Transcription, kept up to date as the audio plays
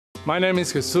My name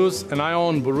is Jesus, and I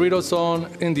own Burrito Zone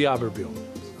in the Aberville.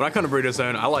 When I come to Burrito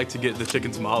Zone, I like to get the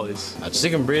chicken tamales. A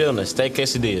chicken burrito and a steak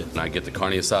quesadilla. And I get the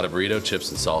carne asada burrito,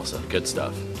 chips and salsa. Good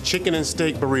stuff. Chicken and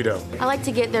steak burrito. I like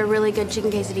to get their really good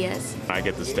chicken quesadillas. I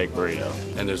get the steak burrito.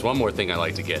 And there's one more thing I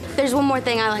like to get. There's one more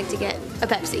thing I like to get, a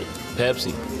Pepsi.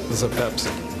 Pepsi. It's a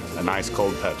Pepsi. A nice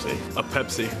cold Pepsi. A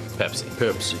Pepsi. Pepsi.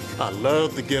 Pepsi. I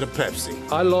love to get a Pepsi.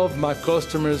 I love my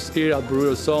customers here at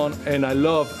Burrito Zone, and I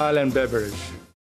love Island Beverage.